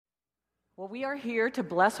Well, we are here to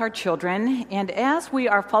bless our children, and as we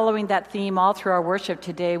are following that theme all through our worship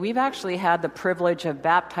today, we've actually had the privilege of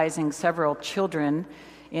baptizing several children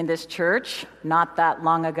in this church not that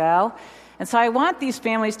long ago. And so I want these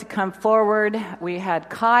families to come forward. We had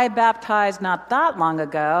Kai baptized not that long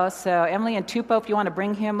ago, so Emily and Tupo, if you want to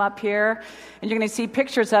bring him up here. And you're going to see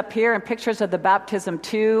pictures up here and pictures of the baptism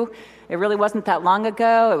too. It really wasn't that long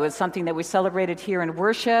ago. It was something that we celebrated here in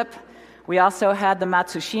worship. We also had the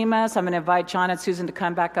Matsushima, so I'm going to invite John and Susan to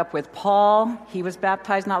come back up with Paul. He was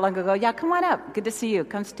baptized not long ago. Yeah, come on up. Good to see you.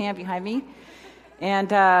 Come stand behind me. And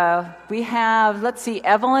we have,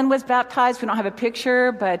 Evelyn was baptized. We don't have a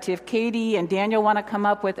picture, but if Katie and Daniel want to come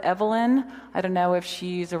up with Evelyn, I don't know if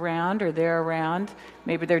she's around or they're around.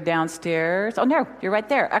 Maybe they're downstairs. Oh, no, you're right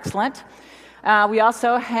there. Excellent. We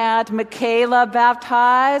also had Michaela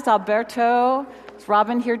baptized. Alberto. Is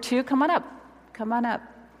Robin here too? Come on up. Come on up.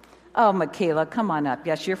 Oh, Michaela, come on up.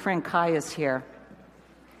 Yes, your friend Kai is here.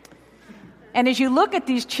 And as you look at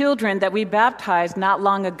these children that we baptized not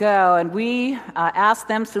long ago, and we asked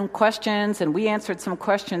them some questions, and we answered some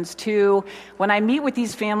questions too, when I meet with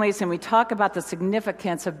these families and we talk about the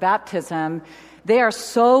significance of baptism, they are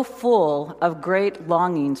so full of great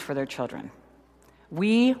longings for their children.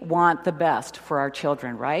 We want the best for our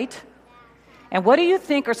children, right? And what do you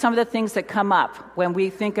think are some of the things that come up when we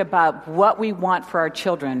think about what we want for our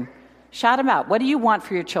children? Shout them out. What do you want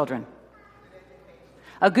for your children?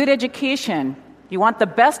 A good education. You want the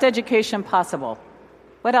best education possible.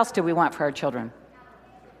 What else do we want for our children?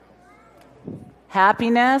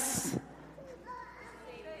 Happiness.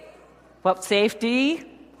 What? Safety.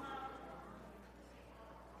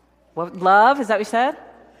 What? Love. Is that what you said?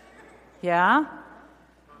 Yeah.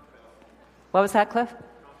 What was that, Cliff?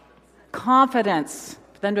 Confidence.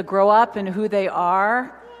 For them to grow up in who they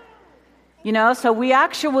are. So we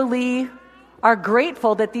actually are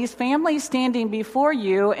grateful that these families standing before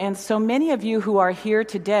you, and so many of you who are here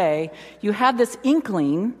today, you have this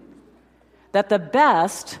inkling that the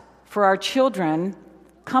best for our children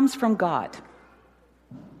comes from God.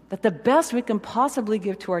 That the best we can possibly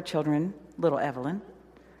give to our children, little Evelyn,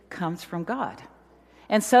 comes from God.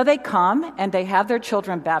 And so they come and they have their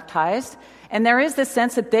children baptized, and there is this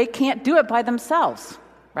sense that they can't do it by themselves,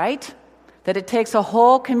 right? That it takes a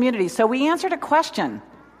whole community. So we answered a question.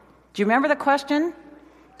 Do you remember the question?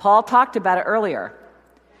 Paul talked about it earlier.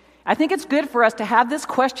 I think it's good for us to have this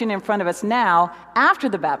question in front of us now, after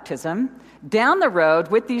the baptism, down the road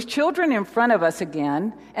with these children in front of us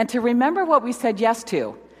again, and to remember what we said yes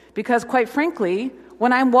to. Because quite frankly,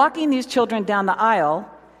 when I'm walking these children down the aisle,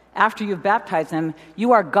 after you've baptized them,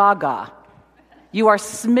 you are gaga. You are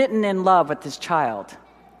smitten in love with this child.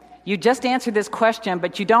 You just answered this question,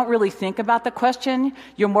 but you don't really think about the question.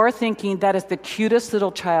 You're more thinking, that is the cutest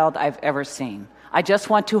little child I've ever seen. I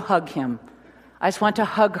just want to hug him. I just want to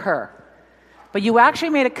hug her. But you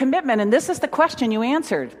actually made a commitment, and this is the question you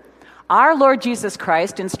answered. Our Lord Jesus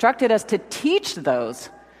Christ instructed us to teach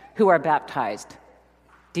those who are baptized.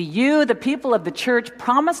 Do you, the people of the church,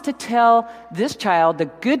 promise to tell this child the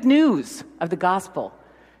good news of the gospel?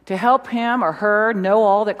 To help him or her know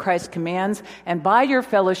all that Christ commands, and by your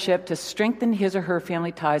fellowship to strengthen his or her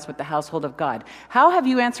family ties with the household of God. How have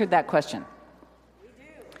you answered that question? We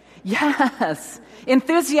do. Yes,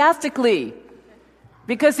 enthusiastically,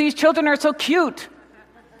 because these children are so cute,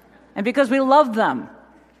 and because we love them.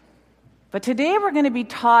 But today we're going to be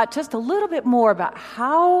taught just a little bit more about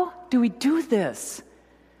how do we do this?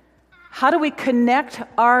 How do we connect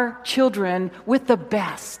our children with the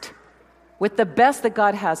best? With the best that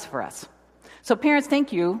God has for us. So parents,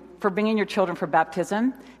 thank you for bringing your children for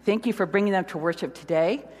baptism. Thank you for bringing them to worship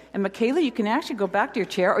today. And Michaela, you can actually go back to your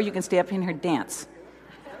chair, or you can stay up in here and dance.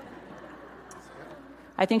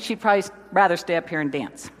 I think she'd probably rather stay up here and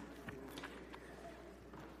dance.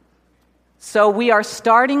 So we are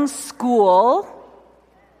starting school,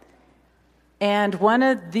 and one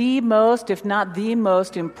of the most, if not the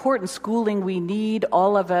most important schooling we need,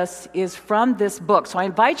 all of us, is from this book. So I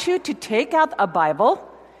invite you to take out a Bible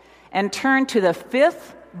and turn to the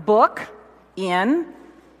 5th book in.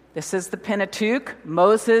 This is the Pentateuch.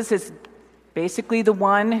 Moses is basically the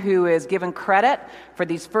one who is given credit for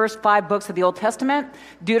these first 5 books of the Old Testament.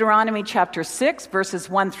 Deuteronomy chapter 6, verses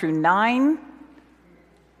 1 through 9.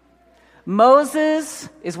 Moses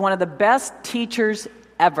is one of the best teachers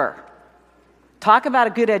ever. Talk about a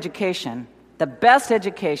good education, the best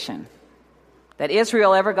education that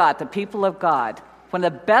Israel ever got, the people of God. One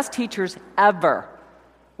of the best teachers ever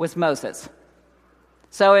was Moses.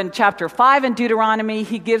 So in chapter 5 in Deuteronomy,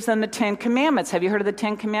 he gives them the 10 Commandments. Have you heard of the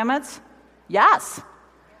 10 Commandments? Yes.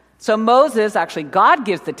 So Moses, actually God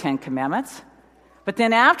gives the 10 Commandments. But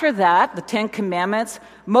then after that, the 10 Commandments,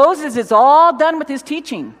 Moses is all done with his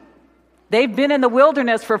teaching. They've been in the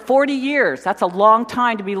wilderness for 40 years. That's a long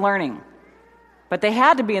time to be learning. But they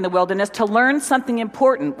had to be in the wilderness to learn something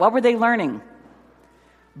important. What were they learning?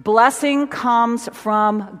 Blessing comes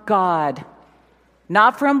from God,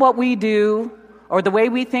 not from what we do or the way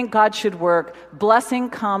we think God should work. Blessing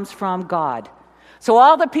comes from God. So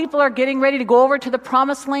all the people are getting ready to go over to the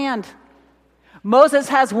promised land. Moses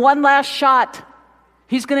has one last shot.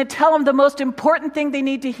 He's going to tell them the most important thing they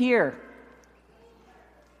need to hear.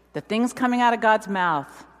 The things coming out of God's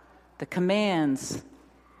mouth, the commands,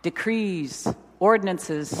 decrees,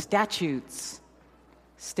 ordinances, statutes.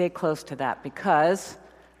 Stay close to that because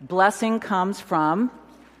blessing comes from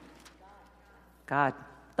God.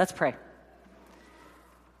 Let's pray.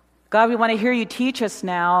 God, we want to hear you teach us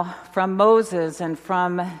now from Moses and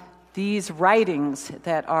from these writings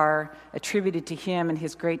that are attributed to him and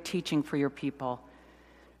his great teaching for your people.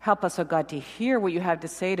 Help us, oh God, to hear what you have to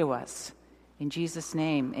say to us. In Jesus'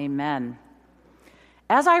 name, amen.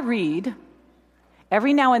 As I read,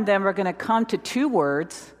 every now and then we're going to come to 2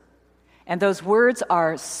 words, and those words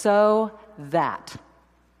are so that.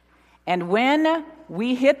 And when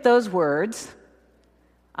we hit those words,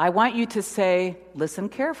 I want you to say, listen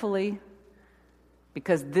carefully,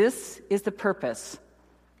 because this is the purpose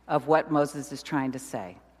of what Moses is trying to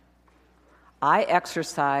say. I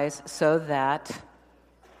exercise so that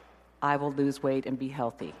I will lose weight and be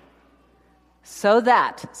healthy. So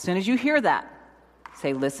that, as soon as you hear that,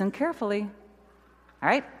 say, listen carefully. All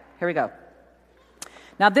right, here we go.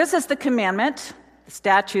 Now this is the commandment, the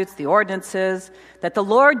statutes, the ordinances, that the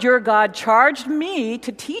Lord your God charged me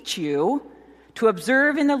to teach you to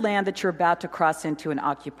observe in the land that you're about to cross into and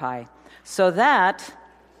occupy, so that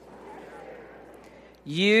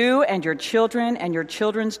you and your children and your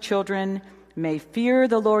children's children may fear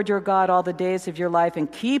the Lord your God all the days of your life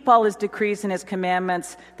and keep all his decrees and his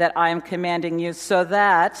commandments that I am commanding you, so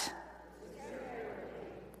that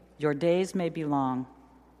your days may be long.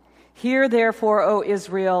 Hear therefore, O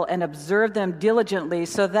Israel, and observe them diligently,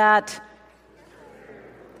 so that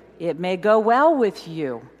it may go well with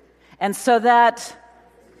you, and so that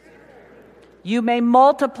you may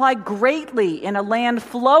multiply greatly in a land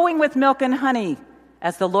flowing with milk and honey,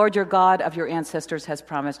 as the Lord your God of your ancestors has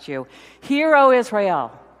promised you. Hear, O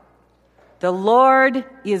Israel, the Lord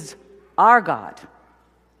is our God,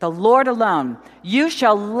 the Lord alone. You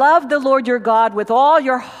shall love the Lord your God with all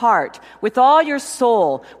your heart, with all your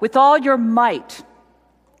soul, with all your might.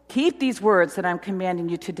 Keep these words that I'm commanding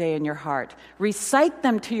you today in your heart. Recite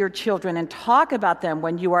them to your children and talk about them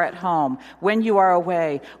when you are at home, when you are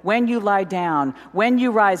away, when you lie down, when you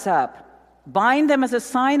rise up. Bind them as a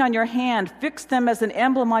sign on your hand. Fix them as an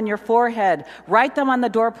emblem on your forehead. Write them on the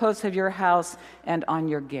doorposts of your house and on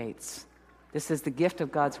your gates. This is the gift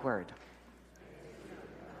of God's word.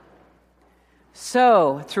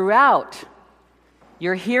 So, throughout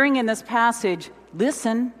your hearing in this passage,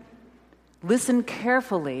 listen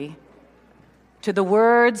carefully to the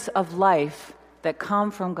words of life that come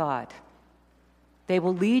from God. They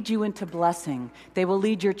will lead you into blessing. They will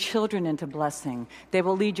lead your children into blessing. They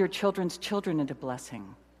will lead your children's children into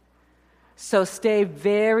blessing. So stay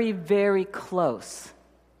very, very close.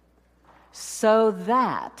 So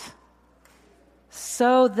that,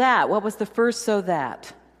 what was the first so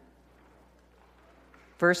that?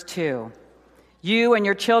 Verse 2. You and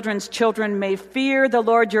your children's children may fear the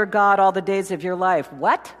Lord your God all the days of your life.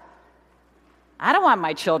 What? I don't want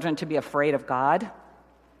my children to be afraid of God.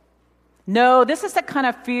 No, this is the kind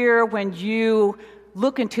of fear when you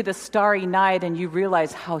look into the starry night and you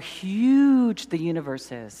realize how huge the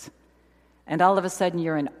universe is. And all of a sudden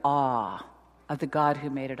you're in awe of the God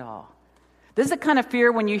who made it all. This is the kind of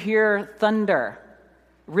fear when you hear thunder,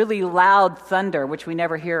 really loud thunder, which we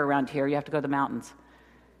never hear around here. You have to go to the mountains.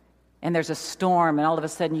 And there's a storm, and all of a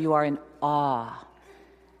sudden you are in awe.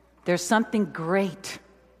 There's something great,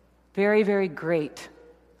 very, very great.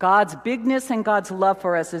 God's bigness and God's love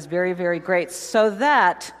for us is very, very great, so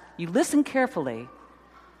that you listen carefully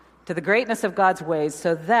to the greatness of God's ways,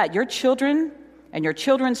 so that your children and your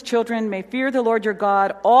children's children may fear the Lord your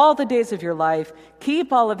God all the days of your life,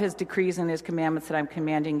 keep all of his decrees and his commandments that I'm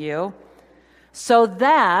commanding you, so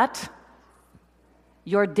that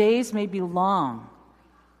your days may be long.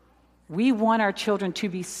 We want our children to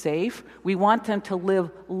be safe. We want them to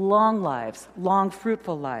live long lives, long,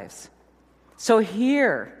 fruitful lives. So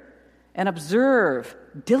hear and observe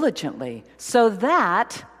diligently so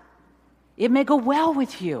that it may go well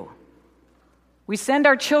with you. We send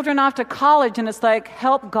our children off to college and it's like,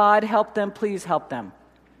 help God, help them, please help them.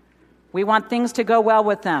 We want things to go well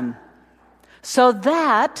with them so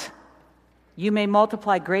that You may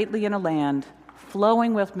multiply greatly in a land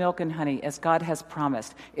flowing with milk and honey, as God has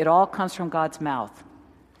promised. It all comes from God's mouth.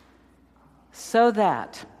 So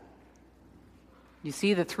that, you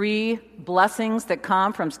see the three blessings that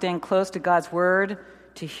come from staying close to God's word,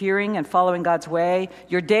 to hearing and following God's way.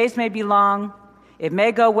 Your days may be long. It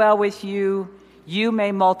may go well with you. You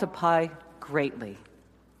may multiply greatly.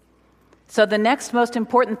 So the next most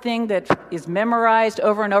important thing that is memorized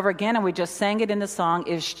over and over again, and we just sang it in the song,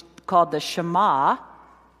 is called the Shema.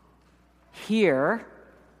 Hear,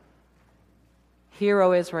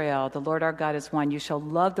 O Israel, the Lord our God is one. You shall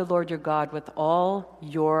love the Lord your God with all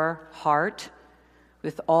your heart,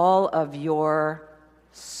 with all of your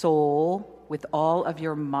soul, with all of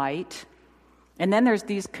your might. And then there's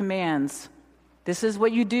these commands. This is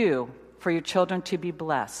what you do for your children to be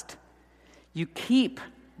blessed. You keep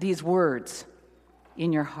these words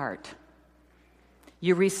in your heart.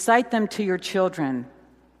 You recite them to your children.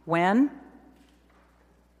 When?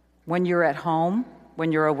 When you're at home,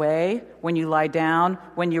 when you're away, when you lie down,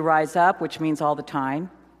 when you rise up, which means all the time.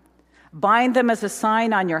 Bind them as a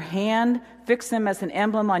sign on your hand, fix them as an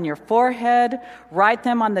emblem on your forehead, write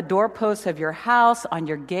them on the doorposts of your house, on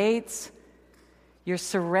your gates. You're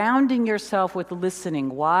surrounding yourself with listening.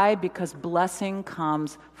 Why? Because blessing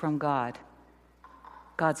comes from God.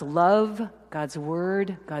 God's love, God's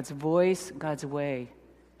word, God's voice, God's way.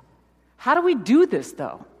 How do we do this,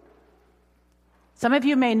 though? Some of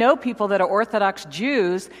you may know people that are Orthodox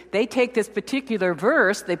Jews. They take this particular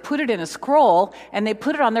verse, they put it in a scroll, and they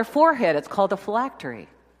put it on their forehead. It's called a phylactery,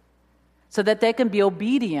 so that they can be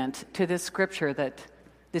obedient to this scripture,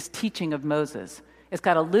 this teaching of Moses. It's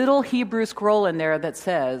got a little Hebrew scroll in there that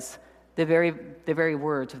says the very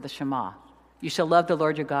words of the Shema. You shall love the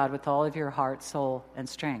Lord your God with all of your heart, soul, and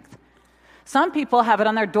strength. Some people have it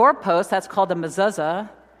on their doorpost. That's called a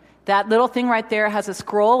mezuzah. That little thing right there has a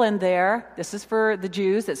scroll in there. This is for the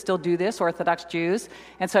Jews that still do this, Orthodox Jews.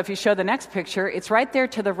 And so if you show the next picture, it's right there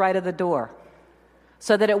to the right of the door,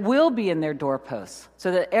 so that it will be in their doorposts,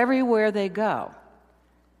 so that everywhere they go.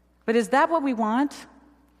 But is that what we want?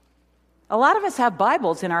 A lot of us have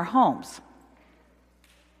Bibles in our homes.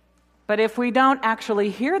 But if we don't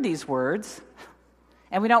actually hear these words,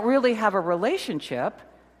 and we don't really have a relationship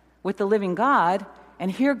with the living God,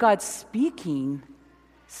 and hear God speaking,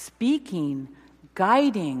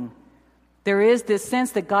 guiding, there is this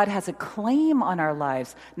sense that God has a claim on our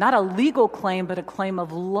lives, not a legal claim, but a claim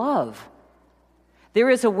of love. There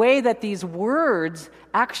is a way that these words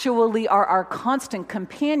actually are our constant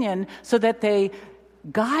companion, so that they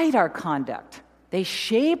guide our conduct. They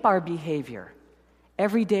shape our behavior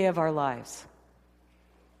every day of our lives.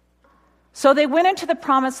 So they went into the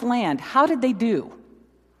promised land. How did they do?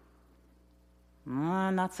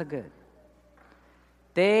 Not so good.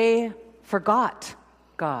 They forgot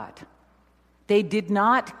God. They did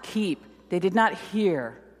not keep, they did not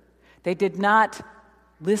hear, they did not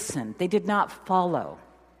listen, they did not follow.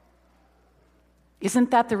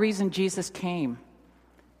 Isn't that the reason Jesus came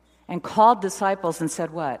and called disciples and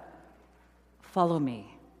said what? Follow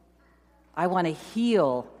me. I want to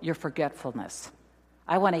heal your forgetfulness.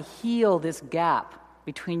 I want to heal this gap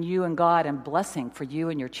between you and God and blessing for you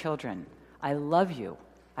and your children. I love you.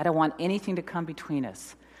 I don't want anything to come between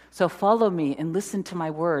us. So follow me and listen to my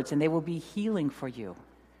words, and they will be healing for you.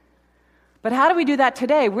 But how do we do that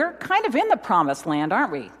today? We're kind of in the promised land,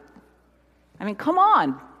 aren't we? I mean, come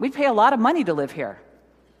on. We pay a lot of money to live here.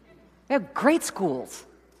 We have great schools.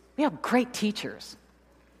 We have great teachers.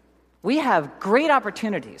 We have great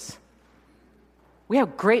opportunities. We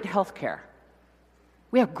have great health care.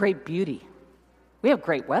 We have great beauty. We have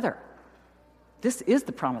great weather. This is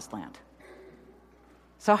the promised land.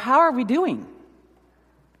 So how are we doing?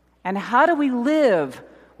 And how do we live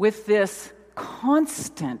with this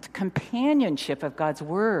constant companionship of God's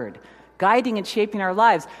word, guiding and shaping our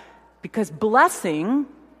lives? Because blessing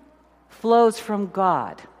flows from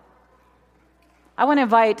God. I want to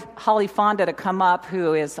invite Holly Fonda to come up,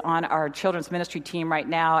 who is on our children's ministry team right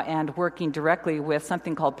now and working directly with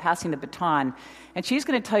something called Passing the Baton. And she's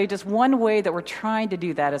going to tell you just one way that we're trying to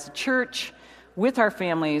do that as a church, with our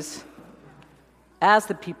families, as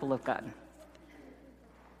the people of God.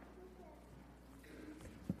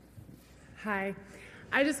 Hi.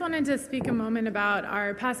 I just wanted to speak a moment about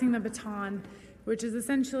our Passing the Baton, which is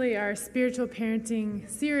essentially our spiritual parenting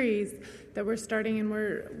series that we're starting, and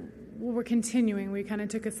we're continuing. We kind of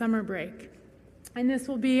took a summer break. And this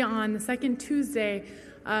will be on the second Tuesday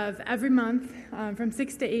of every month from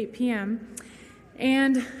 6 to 8 p.m.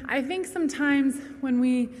 And I think sometimes when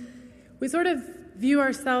we sort of view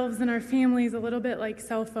ourselves and our families a little bit like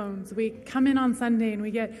cell phones. We come in on Sunday and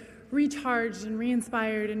we get recharged and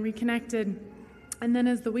re-inspired and reconnected. And then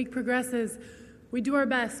as the week progresses, we do our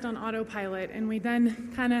best on autopilot, and we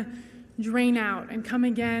then kind of drain out and come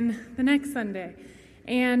again the next Sunday.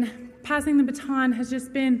 And passing the baton has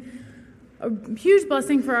just been a huge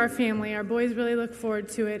blessing for our family. Our boys really look forward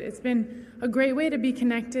to it. It's been a great way to be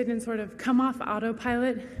connected and sort of come off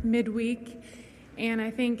autopilot midweek, and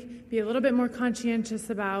I think be a little bit more conscientious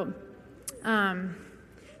about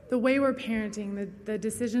the way we're parenting, the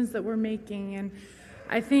decisions that we're making. And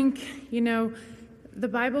I think, the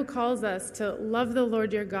Bible calls us to love the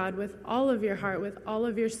Lord your God with all of your heart, with all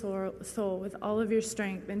of your soul, with all of your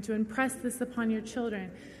strength, and to impress this upon your children,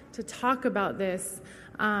 to talk about this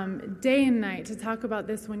day and night, to talk about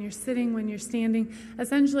this when you're sitting, when you're standing.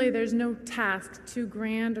 Essentially, there's no task too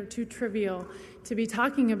grand or too trivial to be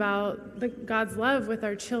talking about God's love with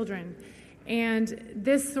our children. And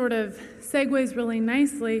this sort of segues really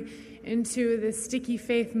nicely into this sticky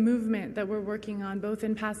faith movement that we're working on, both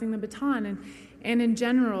in passing the baton and in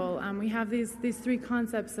general. We have these three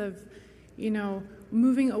concepts of,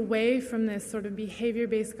 moving away from this sort of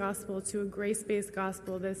behavior-based gospel to a grace-based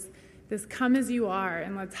gospel, this come as you are,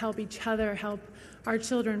 and let's help each other, help our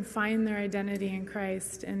children find their identity in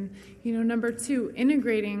Christ. And, number two,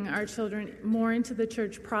 integrating our children more into the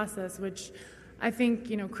church process, which I think,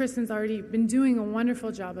 Kristen's already been doing a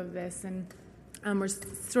wonderful job of this, and we're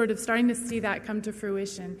sort of starting to see that come to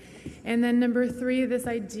fruition. And then number three, this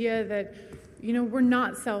idea that, we're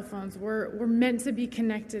not cell phones. We're meant to be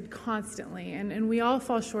connected constantly, and we all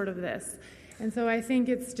fall short of this. And so I think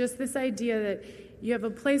it's just this idea that you have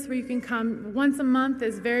a place where you can come once a month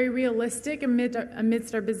is very realistic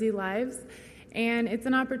amidst our busy lives, and it's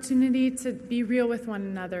an opportunity to be real with one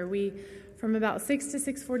another. From about 6 to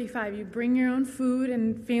 6:45, you bring your own food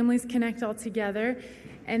and families connect all together.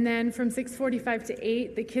 And then from 6:45 to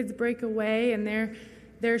 8, the kids break away and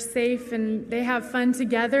they're safe and they have fun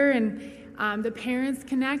together. And the parents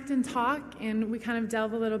connect and talk, and we kind of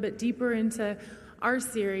delve a little bit deeper into our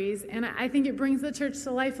series. And I think it brings the church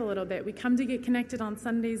to life a little bit. We come to get connected on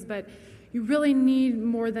Sundays, but you really need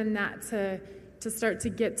more than that to start to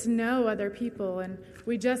get to know other people. And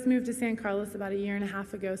we just moved to San Carlos about 1.5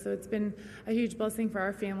 years ago, so it's been a huge blessing for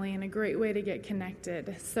our family and a great way to get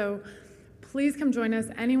connected. So please come join us.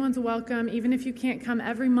 Anyone's welcome. Even if you can't come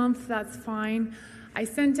every month, that's fine. I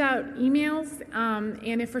sent out emails,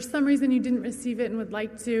 and if for some reason you didn't receive it and would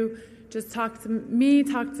like to, just talk to me,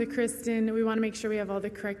 talk to Kristen. We want to make sure we have all the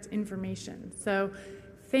correct information. So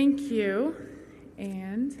thank you,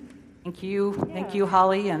 and... Thank you. Yeah. Thank you,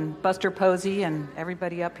 Holly and Buster Posey and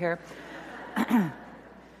everybody up here.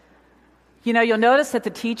 You'll notice that the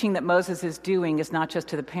teaching that Moses is doing is not just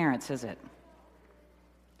to the parents, is it?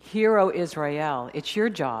 Hear, O Israel, it's your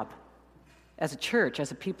job as a church,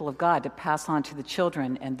 as a people of God, to pass on to the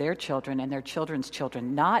children and their children's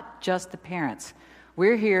children, not just the parents.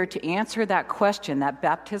 We're here to answer that question, that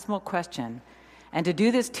baptismal question, and to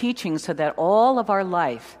do this teaching so that all of our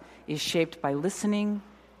life is shaped by listening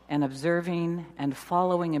and observing and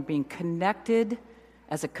following and being connected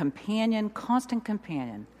as a companion, constant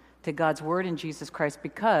companion to God's word in Jesus Christ,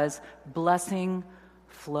 because blessing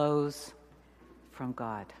flows from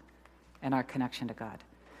God and our connection to God.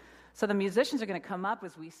 So the musicians are going to come up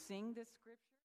as we sing this scripture.